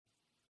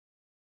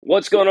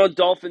What's going on,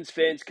 Dolphins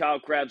fans? Kyle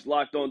Krabs,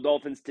 Locked On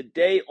Dolphins.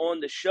 Today on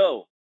the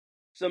show,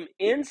 some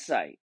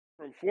insight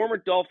from former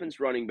Dolphins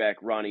running back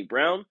Ronnie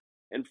Brown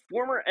and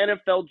former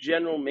NFL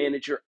general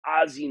manager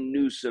Ozzie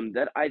Newsome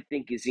that I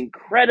think is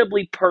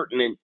incredibly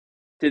pertinent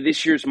to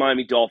this year's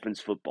Miami Dolphins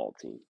football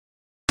team.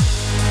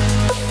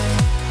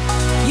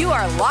 You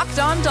are Locked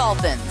On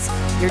Dolphins,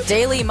 your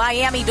daily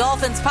Miami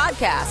Dolphins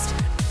podcast,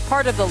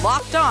 part of the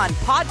Locked On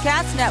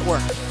Podcast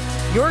Network,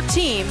 your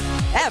team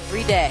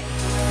every day.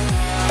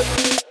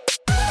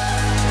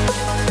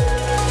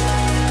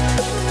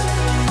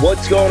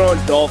 What's going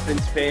on,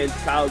 Dolphins fans?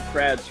 Kyle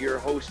Krabs, your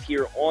host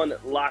here on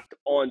Locked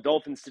On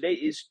Dolphins. Today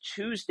is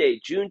Tuesday,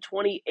 June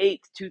 28th,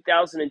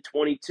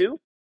 2022.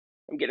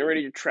 I'm getting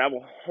ready to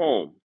travel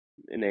home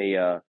in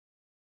a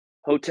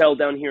hotel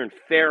down here in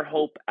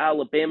Fairhope,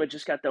 Alabama.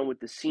 Just got done with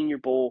the Senior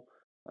Bowl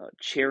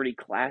Charity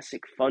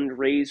Classic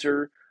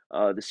fundraiser,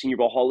 the Senior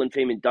Bowl Hall of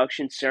Fame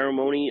induction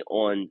ceremony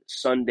on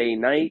Sunday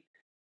night.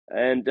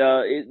 And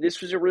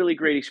this was a really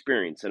great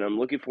experience, and I'm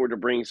looking forward to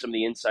bringing some of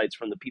the insights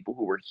from the people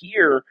who were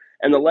here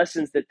and the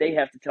lessons that they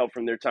have to tell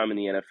from their time in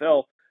the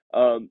NFL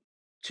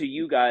to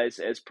you guys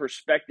as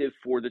perspective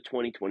for the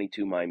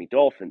 2022 Miami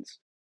Dolphins.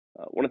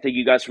 I want to thank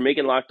you guys for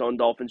making Locked On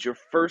Dolphins your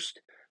first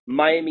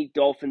Miami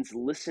Dolphins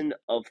listen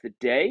of the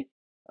day.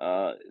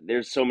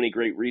 There's so many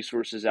great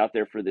resources out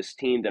there for this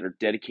team that are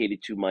dedicated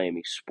to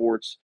Miami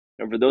sports.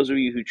 And for those of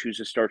you who choose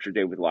to start your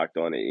day with Locked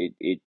On,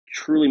 it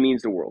truly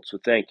means the world. So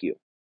thank you.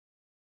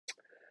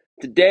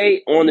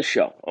 Today on the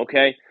show,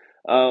 okay,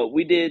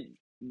 we did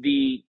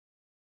the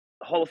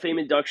Hall of Fame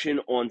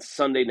induction on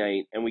Sunday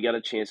night, and we got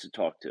a chance to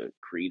talk to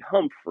Creed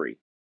Humphrey,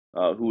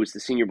 who was the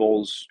Senior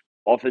Bowl's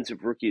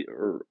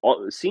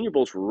Senior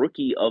Bowl's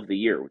Rookie of the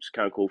Year, which is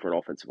kind of cool for an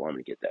offensive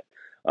lineman to get that.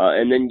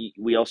 And then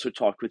we also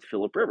talked with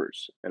Philip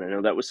Rivers, and I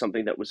know that was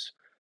something that was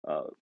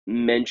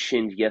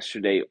mentioned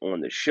yesterday on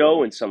the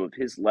show, and some of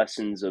his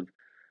lessons of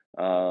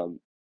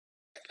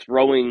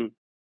throwing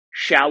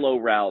shallow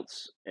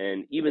routes,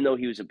 and even though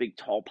he was a big,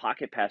 tall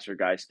pocket passer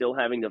guy, still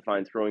having to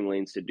find throwing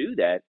lanes to do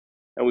that.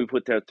 And we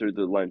put that through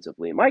the lens of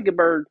Liam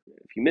Eichenberg.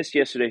 If you missed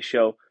yesterday's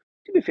show,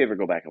 do me a favor,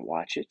 go back and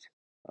watch it.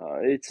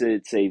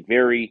 It's a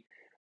very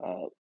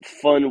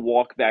fun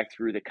walk back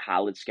through the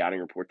college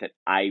scouting report that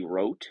I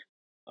wrote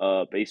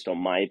based on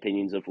my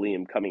opinions of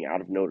Liam coming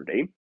out of Notre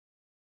Dame.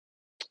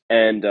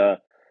 And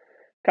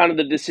kind of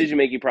the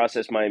decision-making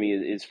process Miami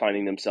is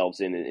finding themselves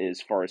in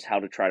as far as how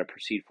to try to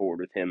proceed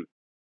forward with him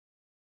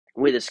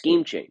with a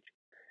scheme change.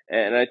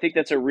 And I think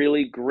that's a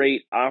really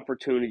great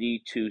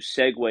opportunity to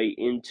segue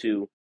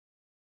into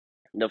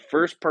the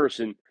first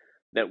person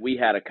that we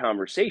had a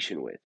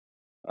conversation with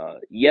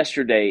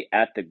yesterday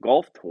at the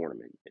golf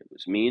tournament. It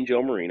was me and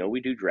Joe Marino. We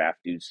do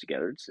Draft Dudes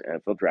together. It's an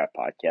NFL Draft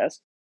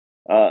podcast.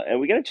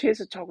 And we got a chance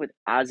to talk with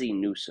Ozzie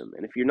Newsome.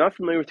 And if you're not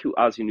familiar with who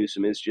Ozzie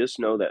Newsome is, just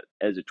know that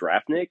as a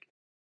draftnik,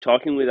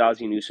 talking with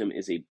Ozzie Newsome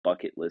is a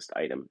bucket list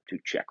item to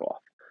check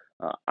off.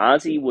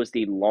 Ozzie was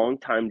the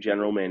longtime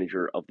general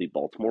manager of the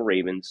Baltimore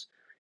Ravens.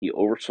 He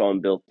oversaw and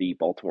built the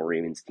Baltimore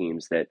Ravens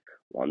teams that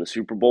won the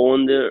Super Bowl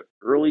in the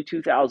early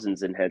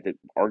 2000s and had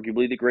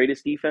arguably the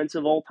greatest defense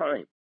of all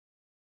time.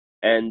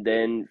 And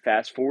then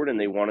fast forward, and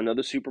they won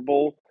another Super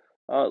Bowl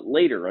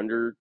later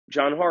under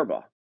John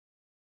Harbaugh.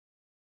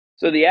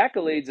 So the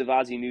accolades of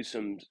Ozzie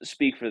Newsome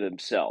speak for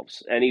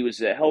themselves, and he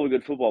was a hell of a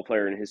good football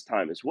player in his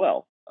time as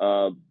well.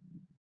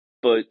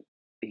 But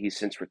he's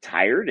since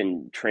retired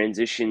and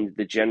transitioned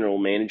the general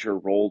manager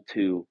role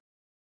to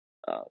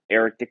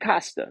Eric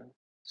DeCosta.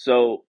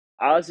 So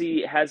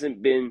Ozzie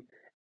hasn't been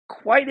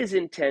quite as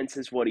intense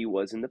as what he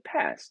was in the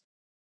past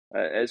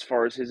as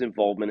far as his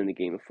involvement in the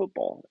game of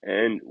football.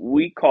 And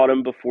we caught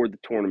him before the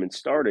tournament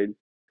started,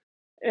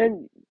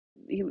 and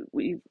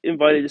we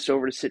invited us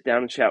over to sit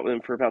down and chat with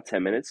him for about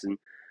 10 minutes. And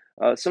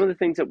some of the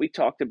things that we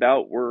talked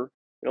about were,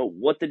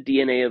 what the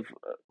DNA of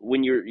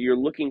when you're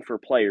looking for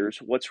players,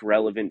 what's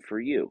relevant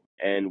for you.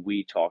 And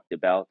we talked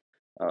about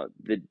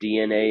the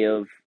DNA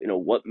of,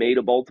 what made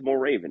a Baltimore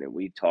Raven. And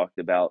we talked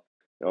about,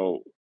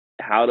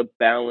 how to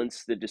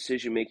balance the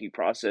decision-making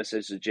process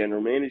as a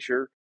general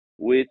manager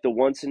with the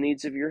wants and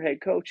needs of your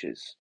head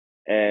coaches.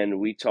 And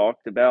we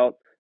talked about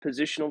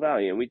positional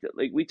value, and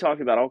we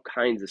talked about all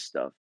kinds of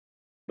stuff.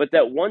 But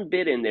that one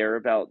bit in there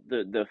about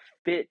the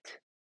fit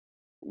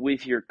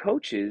with your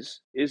coaches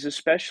is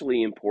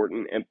especially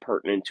important and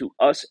pertinent to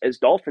us as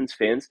Dolphins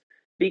fans,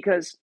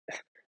 because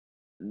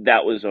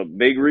that was a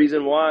big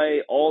reason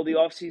why all the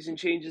offseason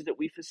changes that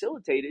we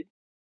facilitated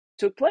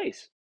took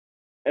place.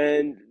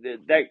 And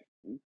that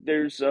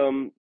there's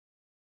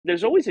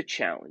always a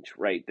challenge,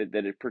 right,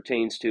 that it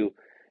pertains to.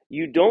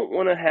 You don't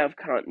want to have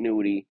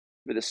continuity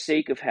for the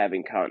sake of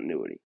having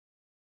continuity.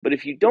 But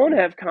if you don't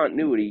have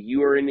continuity,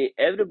 you are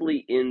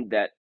inevitably in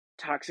that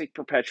toxic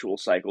perpetual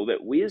cycle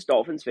that we as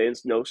Dolphins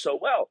fans know so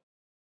well,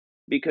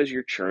 because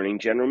you're churning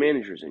general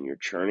managers and you're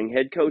churning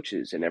head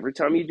coaches. And every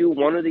time you do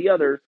one or the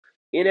other,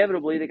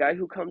 inevitably the guy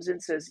who comes in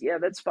says, yeah,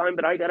 that's fine,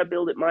 but I got to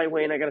build it my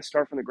way and I got to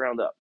start from the ground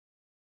up.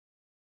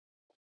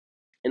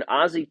 And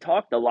Ozzie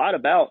talked a lot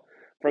about,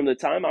 from the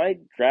time I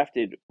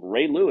drafted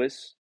Ray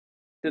Lewis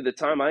to the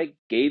time I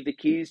gave the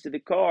keys to the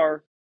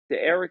car to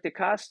Eric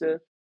DaCosta,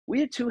 we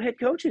had 2 head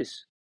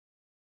coaches,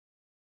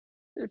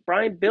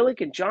 Brian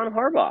Billick and John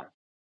Harbaugh,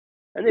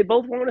 and they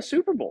both won a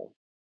Super Bowl.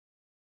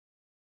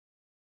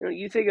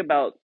 You think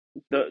about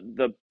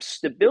the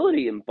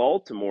stability in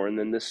Baltimore, and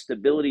then the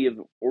stability of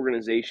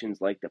organizations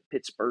like the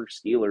Pittsburgh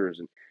Steelers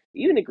and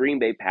even the Green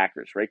Bay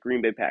Packers, right?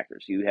 Green Bay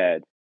Packers. You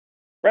had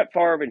Brett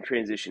Favre in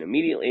transition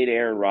immediately to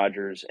Aaron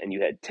Rodgers, and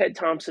you had Ted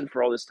Thompson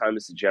for all this time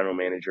as the general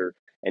manager,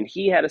 and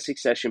he had a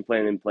succession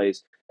plan in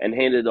place and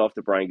handed it off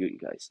to Brian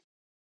Gutekunst.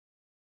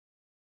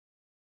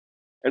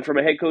 And from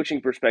a head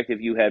coaching perspective,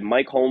 you had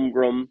Mike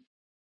Holmgren.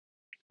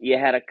 You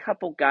had a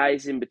couple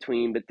guys in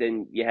between, but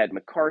then you had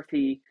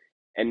McCarthy,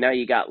 and now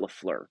you got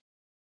LaFleur.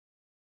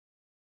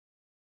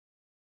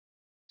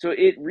 So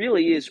it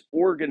really is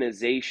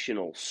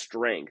organizational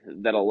strength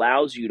that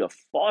allows you to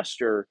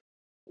foster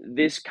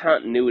this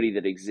continuity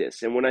that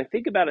exists. And when I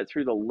think about it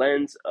through the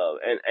lens of,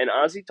 and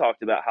Ozzie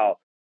talked about how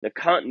the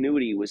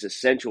continuity was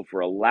essential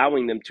for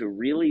allowing them to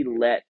really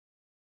let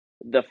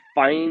the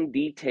fine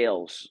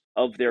details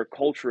of their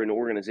culture and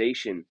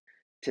organization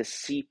to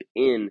seep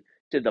in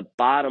to the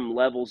bottom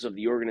levels of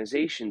the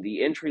organization,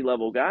 the entry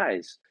level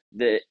guys,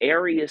 the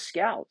area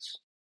scouts.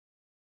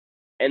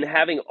 And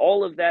having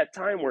all of that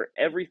time where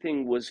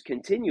everything was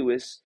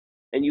continuous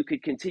and you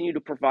could continue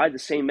to provide the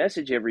same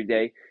message every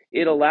day,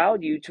 it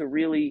allowed you to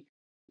really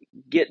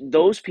get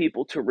those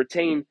people to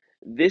retain,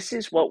 this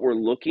is what we're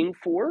looking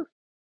for.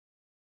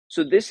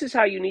 So this is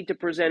how you need to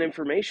present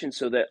information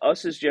so that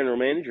us as general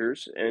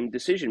managers and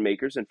decision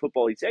makers and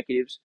football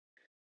executives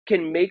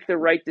can make the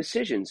right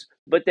decisions.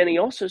 But then he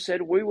also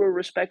said we were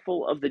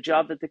respectful of the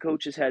job that the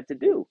coaches had to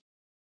do.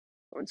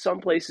 In some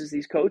places,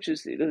 these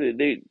coaches,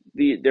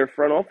 their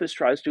front office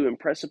tries to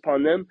impress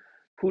upon them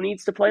who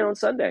needs to play on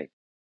Sunday.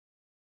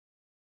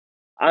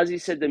 Ozzie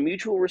said the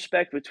mutual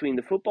respect between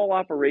the football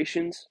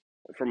operations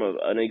from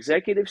an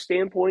executive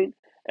standpoint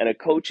and a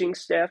coaching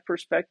staff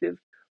perspective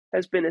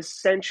has been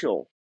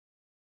essential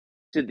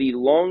to the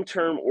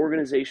long-term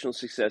organizational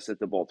success that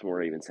the Baltimore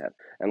Ravens have.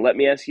 And let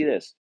me ask you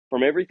this,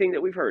 from everything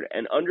that we've heard,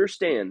 and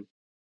understand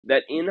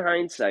that in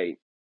hindsight,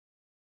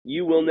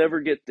 you will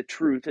never get the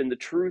truth, and the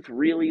truth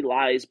really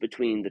lies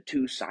between the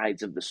two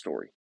sides of the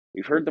story.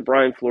 We've heard the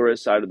Brian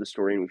Flores side of the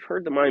story, and we've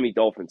heard the Miami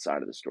Dolphins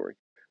side of the story.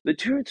 The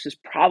truth is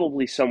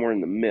probably somewhere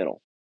in the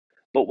middle.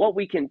 But what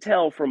we can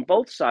tell from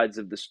both sides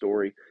of the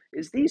story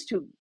is these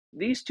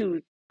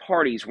two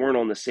parties weren't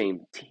on the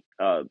same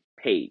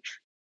page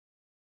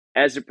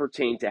as it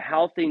pertained to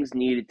how things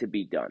needed to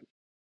be done.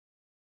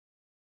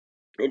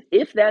 And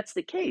if that's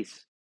the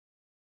case,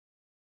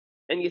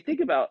 and you think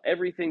about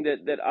everything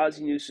that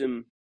Ozzie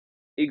Newsome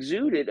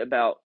exuded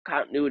about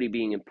continuity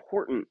being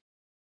important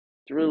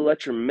to really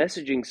let your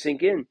messaging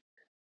sink in,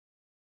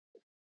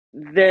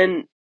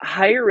 then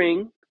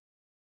hiring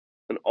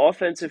an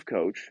offensive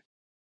coach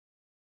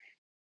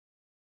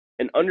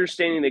and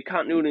understanding that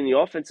continuity in the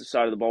offensive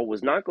side of the ball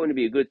was not going to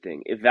be a good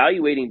thing,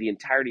 evaluating the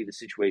entirety of the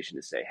situation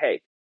to say,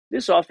 hey,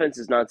 this offense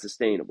is not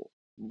sustainable,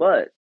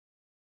 but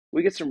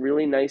we get some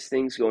really nice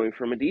things going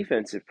from a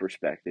defensive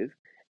perspective,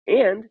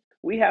 and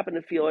we happen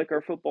to feel like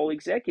our football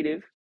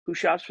executive who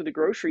shops for the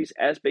groceries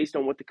as based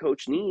on what the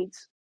coach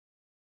needs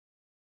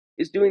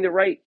has been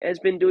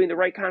doing the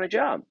right kind of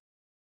job.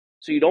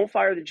 So you don't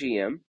fire the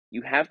GM,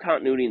 you have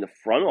continuity in the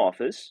front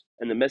office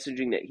and the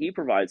messaging that he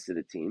provides to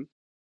the team.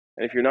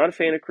 And if you're not a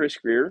fan of Chris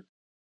Grier,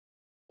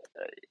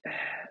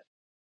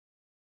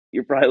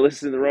 you're probably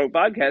listening to the wrong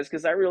podcast,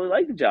 because I really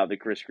like the job that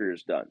Chris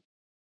Grier's done.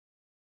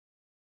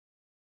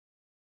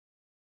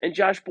 And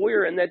Josh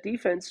Boyer and that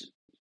defense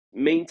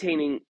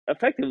maintaining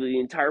effectively the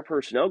entire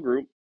personnel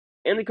group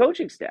and the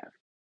coaching staff.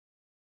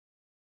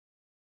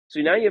 So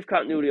now you have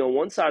continuity on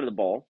one side of the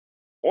ball,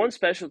 on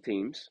special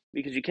teams,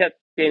 because you kept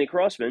Danny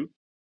Crossman,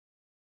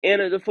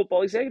 and at the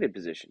football executive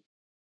position.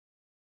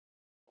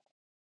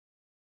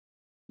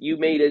 You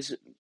made as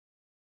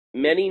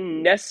many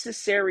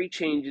necessary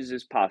changes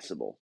as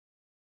possible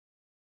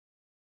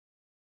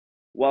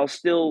while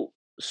still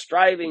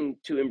striving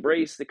to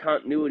embrace the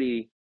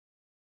continuity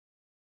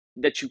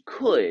that you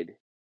could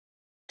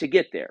to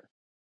get there.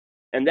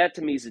 And that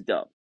to me is a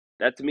dub.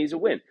 That to me is a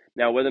win.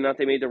 Now, whether or not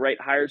they made the right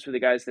hires for the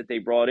guys that they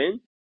brought in,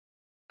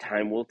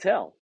 time will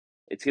tell.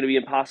 It's going to be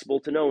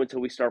impossible to know until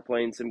we start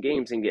playing some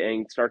games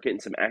and start getting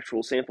some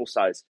actual sample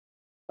size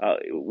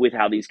with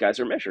how these guys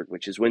are measured,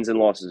 which is wins and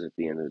losses at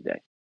the end of the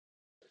day.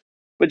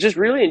 But just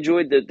really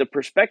enjoyed the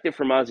perspective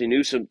from Ozzie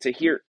Newsome to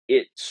hear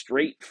it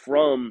straight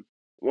from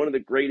one of the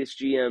greatest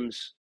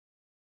GMs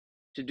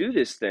to do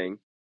this thing,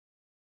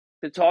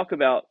 to talk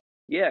about,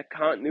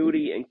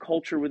 continuity and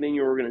culture within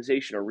your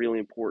organization are really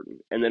important.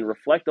 And then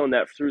reflect on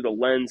that through the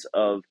lens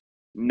of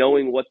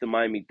knowing what the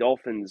Miami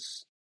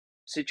Dolphins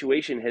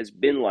situation has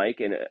been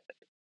like and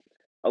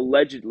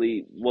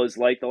allegedly was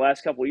like the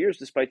last couple of years,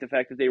 despite the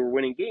fact that they were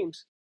winning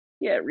games.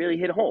 Yeah, it really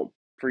hit home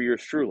for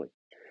yours truly.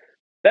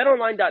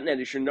 BetOnline.net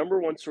is your number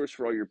one source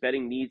for all your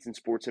betting needs and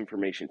sports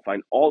information.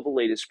 Find all the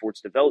latest sports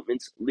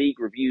developments, league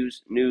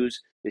reviews,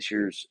 news, this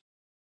year's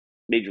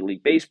Major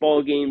League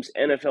Baseball games,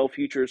 NFL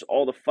futures,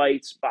 all the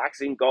fights,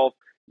 boxing, golf,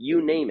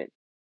 you name it.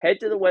 Head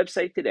to the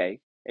website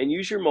today and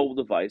use your mobile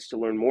device to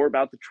learn more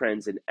about the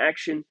trends in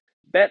action.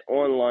 Bet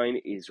Online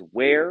is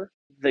where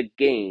the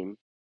game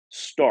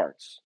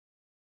starts.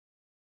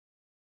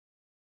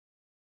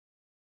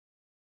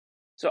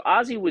 So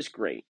Ozzie was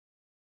great.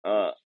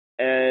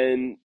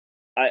 And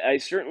I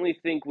certainly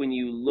think when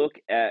you look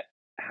at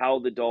how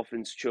the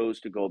Dolphins chose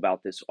to go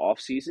about this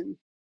offseason,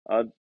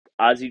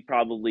 Ozzie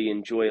probably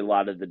enjoy a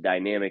lot of the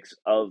dynamics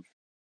of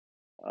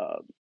uh,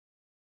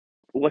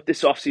 what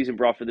this offseason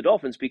brought for the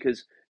Dolphins,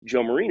 because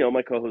Joe Marino,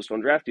 my co-host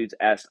on Draft Dudes,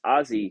 asked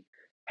Ozzie,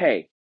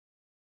 hey,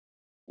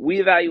 we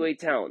evaluate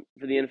talent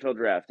for the NFL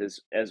draft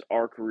as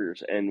our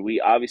careers, and we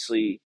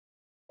obviously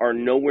are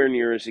nowhere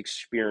near as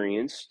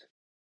experienced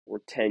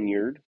or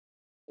tenured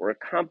or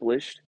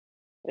accomplished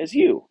as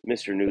you,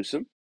 Mr.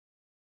 Newsome.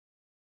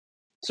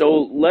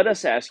 So let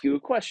us ask you a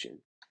question.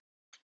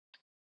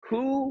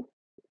 Who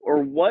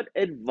or what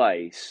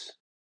advice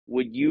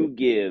would you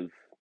give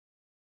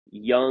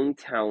young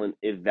talent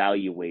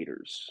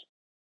evaluators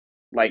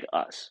like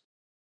us?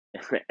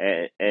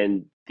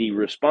 And the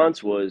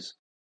response was,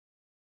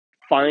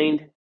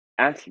 find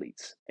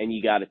athletes and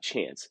you got a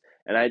chance.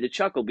 And I had to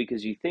chuckle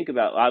because you think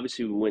about,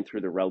 obviously, we went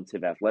through the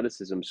relative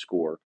athleticism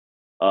score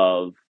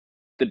of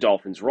the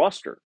Dolphins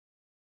roster.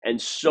 And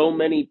so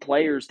many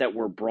players that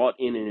were brought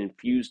in and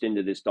infused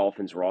into this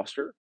Dolphins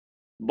roster,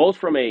 both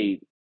from a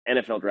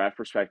NFL draft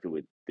perspective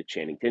with the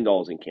Channing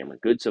Tindalls and Cameron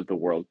Goods of the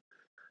world,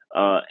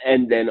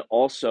 and then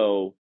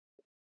also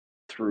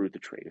through the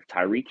trade of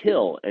Tyreek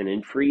Hill and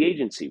in free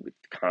agency with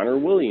Connor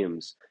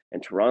Williams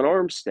and Teron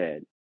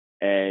Armstead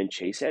and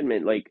Chase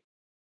Edmond, like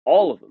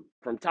all of them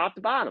from top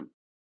to bottom.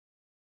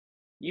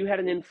 You had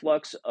an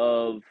influx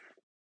of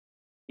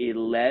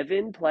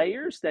 11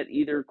 players that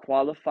either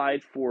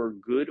qualified for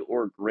good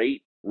or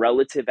great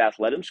relative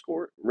athleticism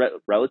scores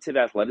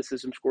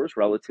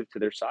relative to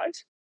their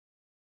size.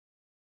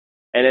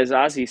 And as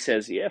Ozzie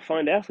says, yeah,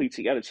 find athletes,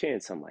 you got a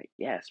chance. I'm like,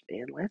 yes,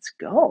 man, let's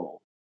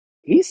go.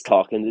 He's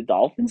talking the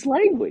Dolphins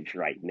language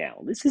right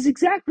now. This is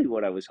exactly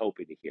what I was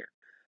hoping to hear.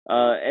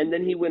 And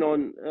then he went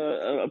on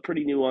a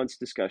pretty nuanced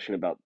discussion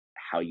about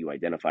how you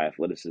identify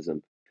athleticism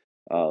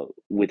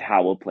with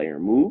how a player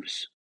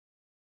moves.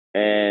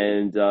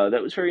 And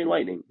that was very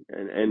enlightening.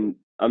 And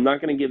I'm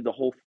not going to give the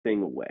whole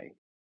thing away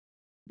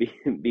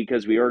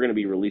because we are going to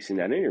be releasing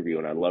that interview.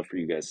 And I'd love for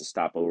you guys to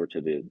stop over to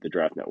the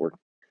Draft Network,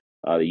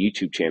 the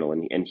YouTube channel,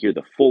 and hear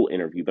the full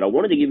interview. But I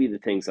wanted to give you the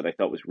things that I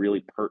thought was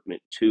really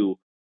pertinent to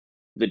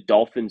the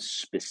Dolphins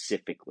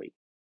specifically.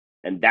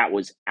 And that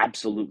was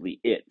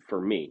absolutely it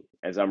for me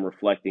as I'm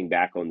reflecting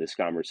back on this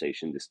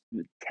conversation, this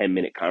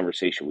 10-minute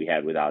conversation we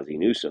had with Ozzie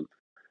Newsome.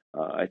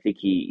 I think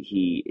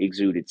he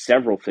exuded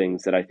several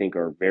things that I think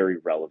are very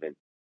relevant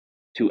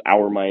to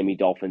our Miami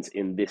Dolphins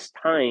in this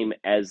time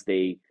as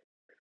they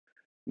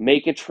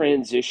make a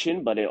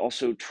transition, but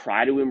also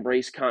try to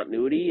embrace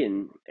continuity.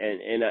 And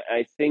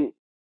I think,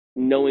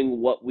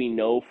 knowing what we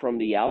know from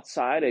the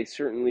outside, I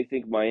certainly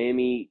think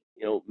Miami,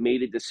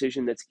 made a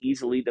decision that's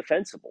easily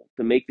defensible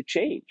to make the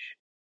change,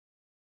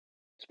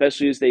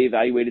 especially as they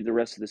evaluated the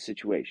rest of the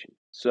situation.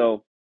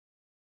 So,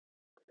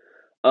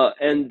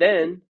 and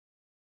then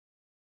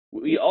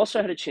we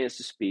also had a chance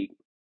to speak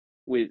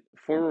with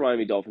former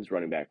Miami Dolphins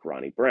running back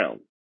Ronnie Brown,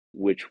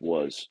 which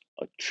was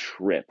a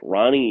trip.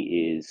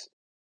 Ronnie is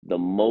the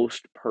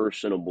most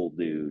personable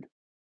dude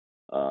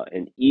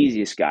and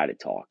easiest guy to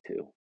talk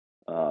to.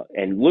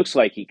 And looks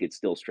like he could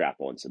still strap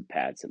on some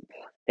pads and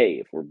play,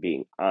 if we're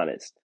being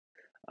honest.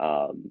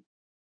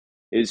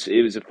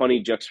 It was a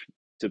funny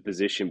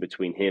juxtaposition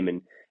between him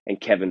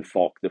and Kevin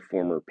Falk, the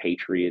former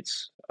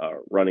Patriots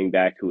running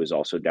back, who was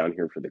also down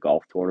here for the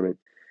golf tournament.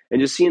 And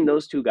just seeing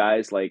those two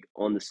guys like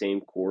on the same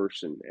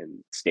course and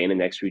standing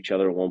next to each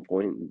other at one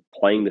point and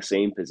playing the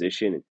same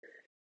position. And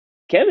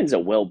Kevin's a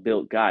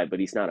well-built guy, but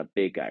he's not a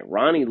big guy.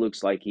 Ronnie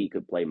looks like he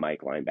could play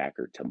Mike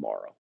linebacker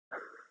tomorrow.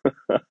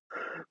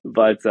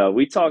 But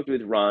we talked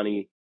with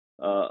Ronnie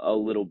a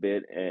little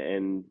bit,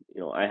 and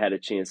I had a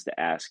chance to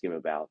ask him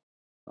about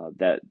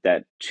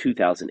that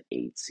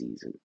 2008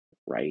 season,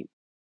 right?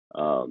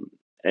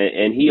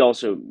 And he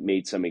also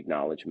made some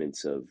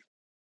acknowledgments of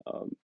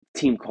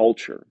team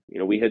culture.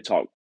 We had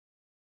talked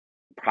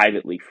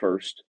privately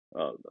first,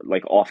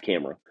 like off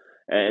camera,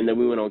 and then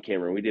we went on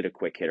camera and we did a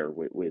quick hitter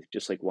with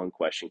just like one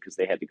question because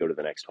they had to go to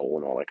the next hole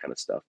and all that kind of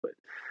stuff. But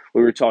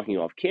when we were talking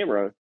off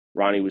camera,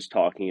 Ronnie was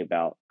talking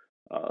about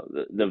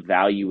the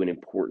value and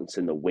importance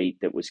and the weight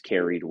that was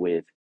carried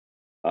with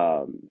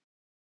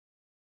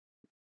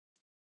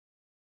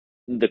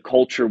the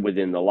culture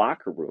within the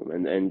locker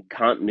room, and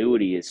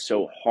continuity is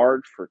so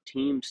hard for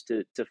teams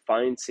to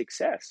find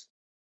success.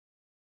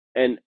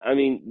 And I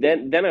mean,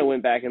 then I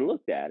went back and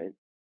looked at it,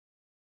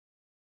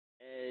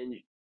 and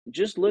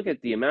just look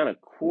at the amount of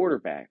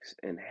quarterbacks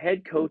and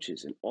head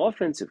coaches and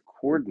offensive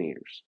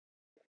coordinators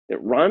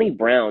that Ronnie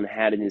Brown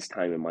had in his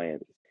time in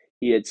Miami.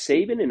 He had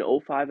Saban in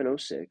 05 and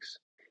 06,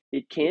 he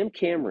had Cam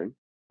Cameron,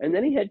 and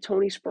then he had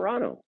Tony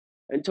Sparano.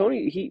 And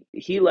Tony,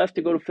 he left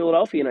to go to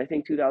Philadelphia in, I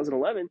think,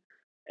 2011.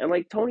 And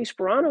like Tony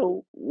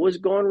Sperano was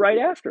gone right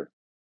after.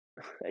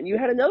 And you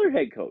had another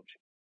head coach.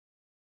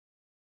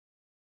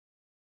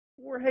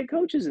 4 head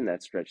coaches in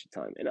that stretch of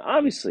time. And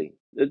obviously,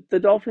 the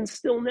Dolphins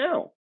still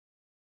now.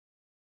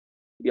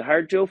 You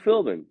hired Joe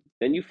Philbin.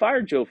 Then you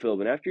fired Joe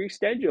Philbin. After you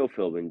extend Joe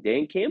Philbin,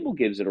 Dan Campbell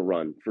gives it a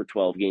run for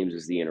 12 games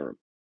as the interim.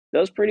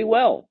 Does pretty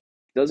well.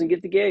 Doesn't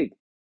get the gig.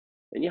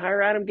 Then you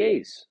hire Adam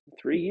Gase.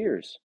 3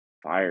 years.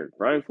 Fired.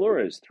 Brian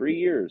Flores. 3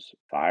 years.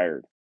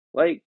 Fired.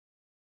 Like,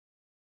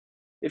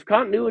 if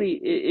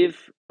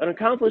an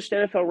accomplished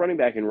NFL running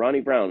back in Ronnie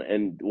Brown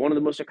and one of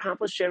the most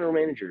accomplished general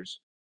managers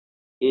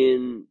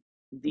in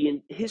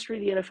the history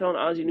of the NFL and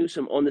Ozzie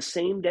Newsome on the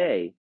same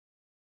day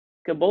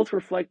can both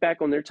reflect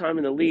back on their time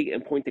in the league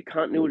and point to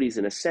continuities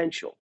and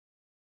essential.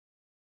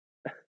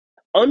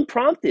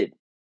 Unprompted.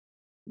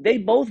 They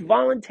both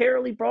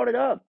voluntarily brought it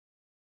up.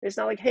 It's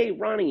not like, hey,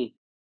 Ronnie,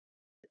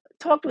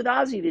 talked with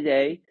Ozzie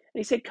today, and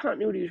he said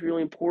continuity is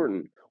really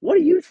important. What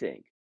do you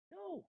think?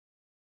 No.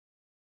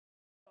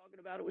 Talking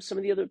about it with some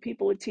of the other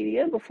people at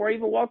TDM before I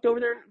even walked over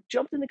there and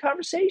jumped in the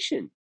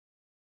conversation.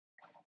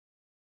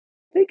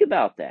 Think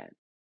about that.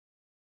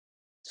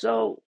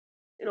 So,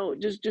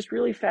 just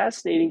really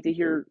fascinating to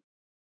hear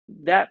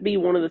that be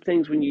one of the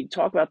things when you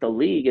talk about the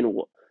league and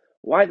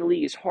why the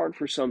league is hard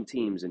for some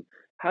teams and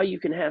how you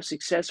can have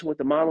success and what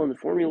the model and the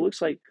formula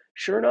looks like.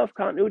 Sure enough,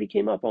 continuity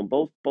came up on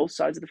both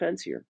sides of the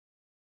fence here.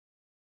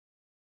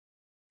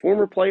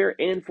 Former player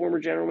and former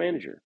general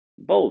manager,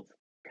 both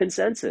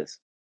consensus.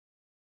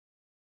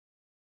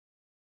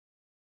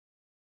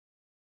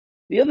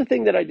 The other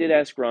thing that I did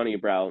ask Ronnie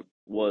about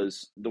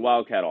was the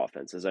Wildcat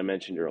offense, as I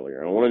mentioned earlier.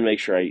 And I wanted to make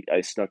sure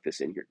I snuck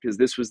this in here because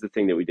this was the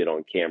thing that we did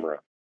on camera.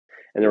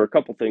 And there were a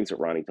couple things that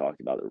Ronnie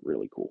talked about that were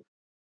really cool.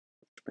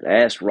 And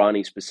I asked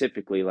Ronnie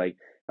specifically, like,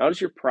 how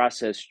does your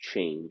process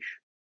change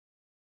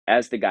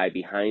as the guy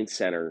behind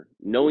center,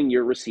 knowing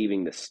you're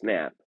receiving the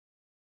snap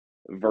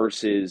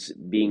versus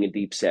being a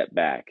deep set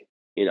back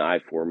in I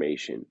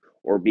formation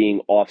or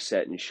being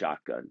offset in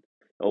shotgun?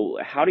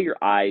 How do your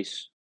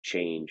eyes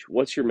change?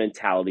 What's your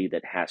mentality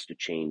that has to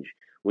change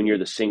when you're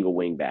the single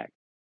wing back?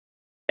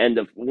 And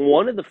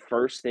one of the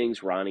first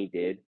things Ronnie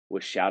did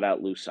was shout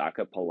out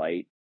Lusaka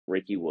Polite,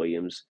 Ricky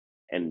Williams,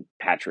 and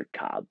Patrick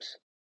Cobbs,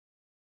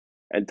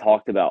 and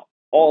talked about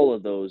all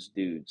of those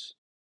dudes,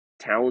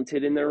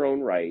 talented in their own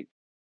right,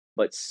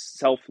 but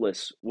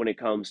selfless when it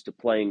comes to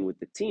playing with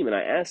the team. And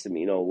I asked him,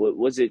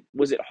 was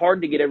it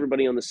hard to get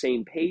everybody on the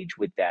same page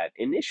with that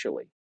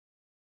initially?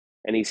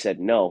 And he said,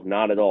 no,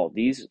 not at all.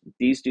 These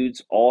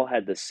dudes all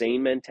had the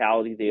same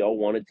mentality. They all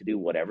wanted to do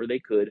whatever they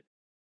could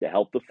to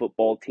help the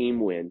football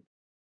team win.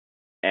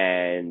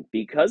 And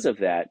because of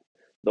that,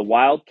 the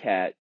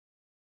Wildcat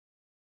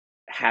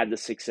had the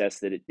success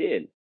that it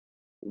did.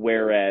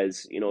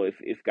 Whereas,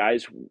 if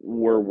guys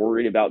were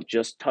worried about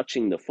just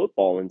touching the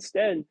football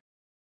instead,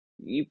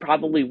 you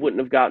probably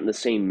wouldn't have gotten the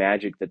same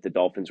magic that the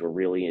Dolphins were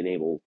really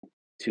able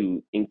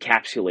to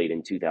encapsulate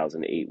in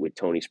 2008 with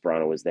Tony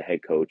Sperano as the head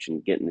coach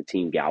and getting the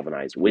team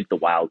galvanized with the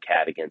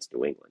Wildcat against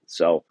New England.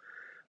 So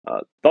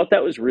thought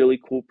that was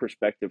really cool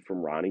perspective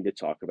from Ronnie to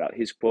talk about.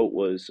 His quote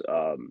was,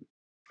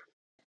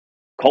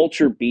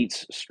 culture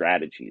beats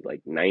strategy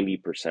like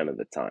 90% of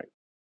the time.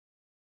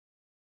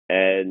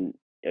 And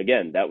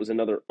again, that was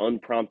another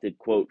unprompted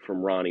quote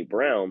from Ronnie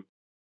Brown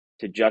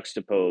to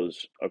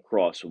juxtapose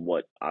across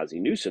what Ozzie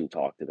Newsome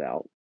talked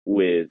about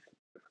with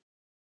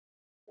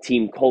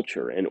team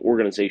culture and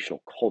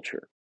organizational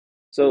culture.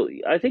 So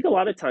I think a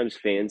lot of times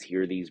fans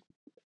hear these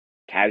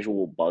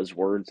casual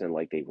buzzwords and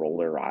like they roll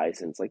their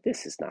eyes and it's like,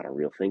 this is not a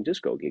real thing.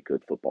 Just go get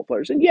good football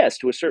players. And yes,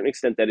 to a certain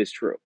extent, that is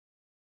true.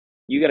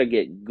 You got to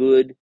get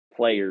good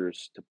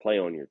players to play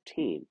on your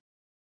team.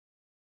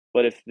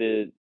 But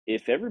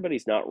if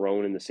everybody's not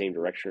rowing in the same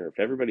direction or if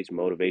everybody's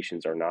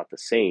motivations are not the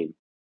same,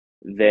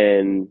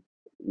 then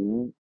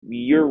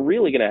you're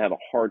really going to have a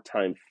hard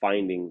time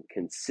finding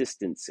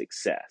consistent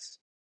success.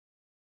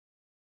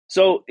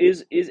 So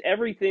is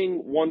everything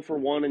one for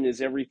one, and is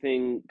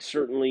everything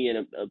certainly in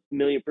a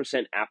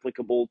million%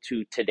 applicable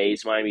to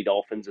today's Miami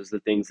Dolphins as the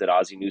things that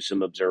Ozzie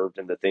Newsome observed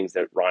and the things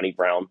that Ronnie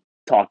Brown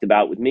talked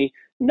about with me?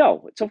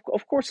 No,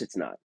 of course it's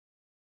not.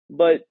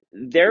 But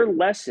their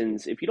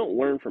lessons, if you don't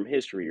learn from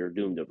history, you're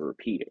doomed to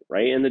repeat it,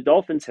 right? And the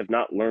Dolphins have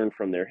not learned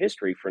from their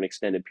history for an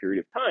extended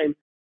period of time.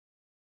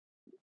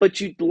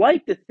 But you'd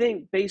like to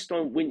think, based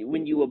on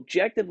when you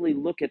objectively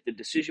look at the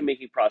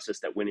decision-making process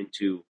that went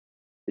into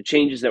the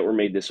changes that were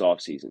made this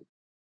offseason,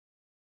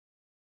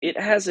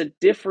 there's a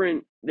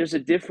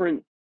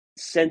different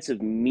sense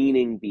of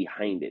meaning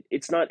behind it.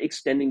 It's not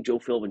extending Joe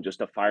Philbin just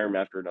to fire him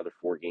after another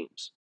 4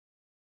 games,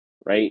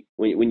 right?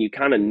 When you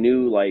kind of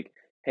knew, like,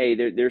 hey,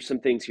 there's some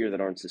things here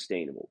that aren't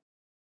sustainable.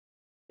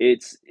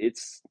 It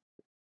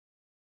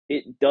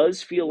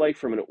does feel like,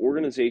 from an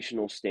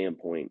organizational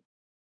standpoint,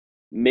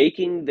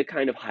 making the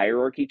kind of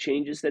hierarchy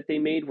changes that they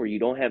made, where you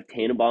don't have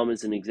Tannenbaum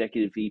as an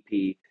executive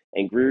VP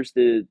and Greer's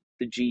the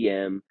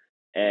GM,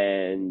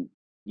 and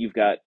you've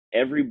got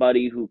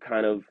everybody who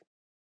kind of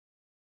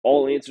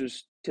all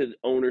answers to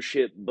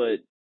ownership, but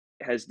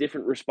has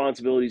different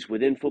responsibilities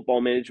within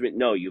football management.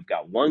 No, you've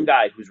got one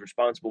guy who's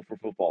responsible for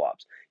football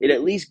ops. It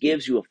at least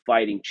gives you a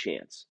fighting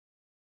chance.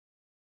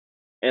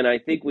 And I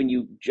think when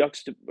you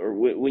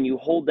when you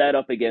hold that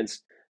up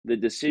against the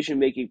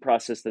decision-making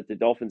process that the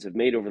Dolphins have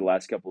made over the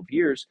last couple of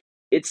years,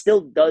 it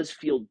still does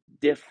feel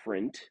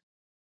different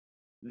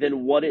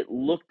than what it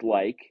looked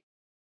like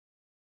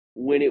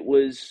when it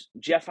was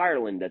Jeff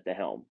Ireland at the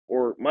helm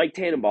or Mike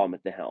Tannenbaum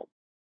at the helm.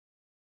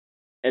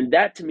 And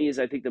that to me is,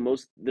 I think,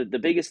 the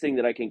biggest thing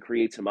that I can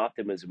create some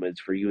optimism is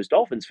for you as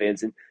Dolphins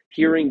fans, and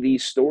hearing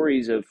these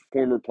stories of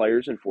former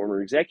players and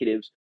former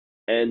executives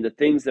and the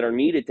things that are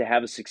needed to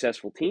have a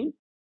successful team.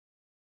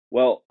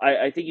 Well,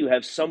 I think you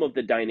have some of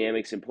the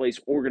dynamics in place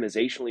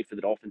organizationally for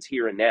the Dolphins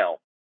here and now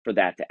for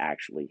that to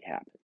actually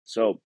happen.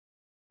 So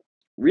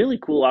really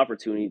cool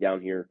opportunity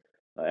down here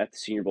at the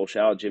Senior Bowl.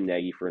 Shout out Jim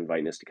Nagy for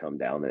inviting us to come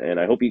down. And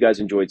I hope you guys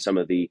enjoyed some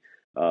of the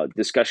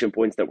discussion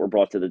points that were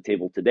brought to the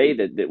table today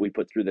that we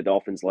put through the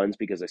Dolphins lens,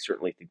 because I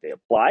certainly think they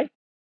apply.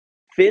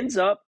 Fins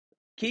up.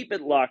 Keep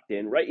it locked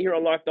in right here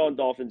on Locked On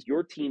Dolphins,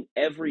 your team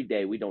every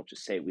day. We don't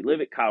just say it, we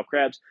live it. Kyle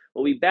Krabs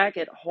will be back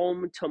at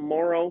home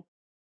tomorrow.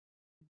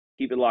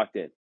 Keep it locked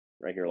in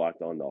right here,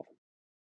 Locked On Dolphins.